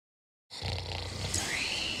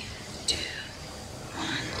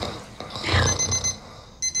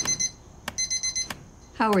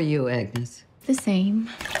How are you, Agnes? The same.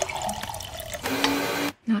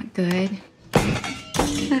 Not good.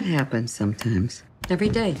 That happens sometimes. Every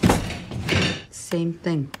day. Same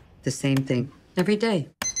thing. The same thing. Every day.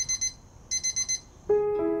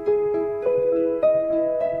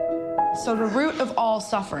 So the root of all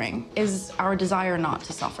suffering is our desire not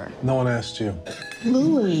to suffer. No one asked you.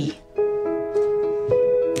 Louis.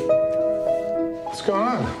 What's going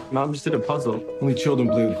on? Mom just did a puzzle. Only children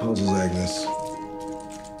play with puzzles, Agnes.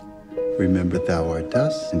 Remember, thou art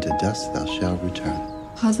dust, and to dust thou shalt return.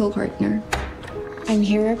 Puzzle partner. I'm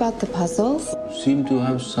here about the puzzles. Seem to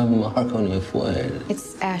have some mark on your forehead.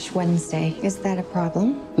 It's Ash Wednesday. Is that a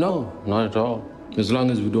problem? No, not at all. As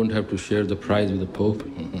long as we don't have to share the prize with the Pope.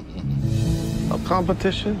 A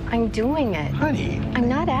competition? I'm doing it. Honey. I'm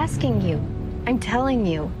not asking you. I'm telling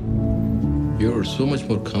you. You're so much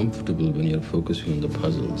more comfortable when you're focusing on the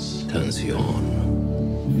puzzles. Turns you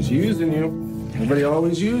on. He's using you. Everybody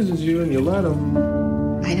always uses you, and you let him.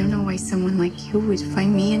 I don't know why someone like you would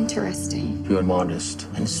find me interesting. You're modest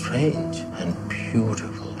and strange and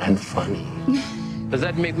beautiful and funny. Does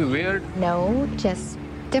that make me weird? No, just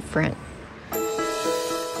different.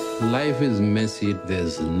 Life is messy.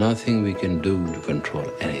 There's nothing we can do to control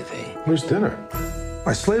anything. Where's dinner?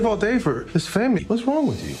 I slave all day for this family. What's wrong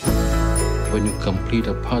with you? When you complete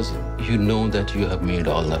a puzzle, you know that you have made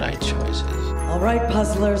all the right choices. All right,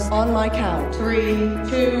 puzzlers, on my count. 3,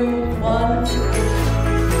 2, 1.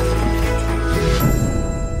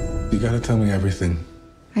 You gotta tell me everything.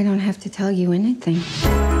 I don't have to tell you anything.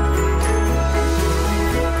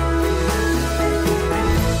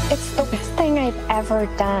 It's the best thing I've ever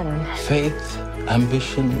done. Faith,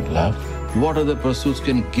 ambition, love. What other pursuits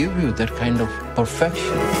can give you that kind of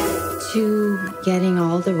perfection? To getting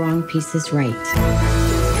all the wrong pieces right.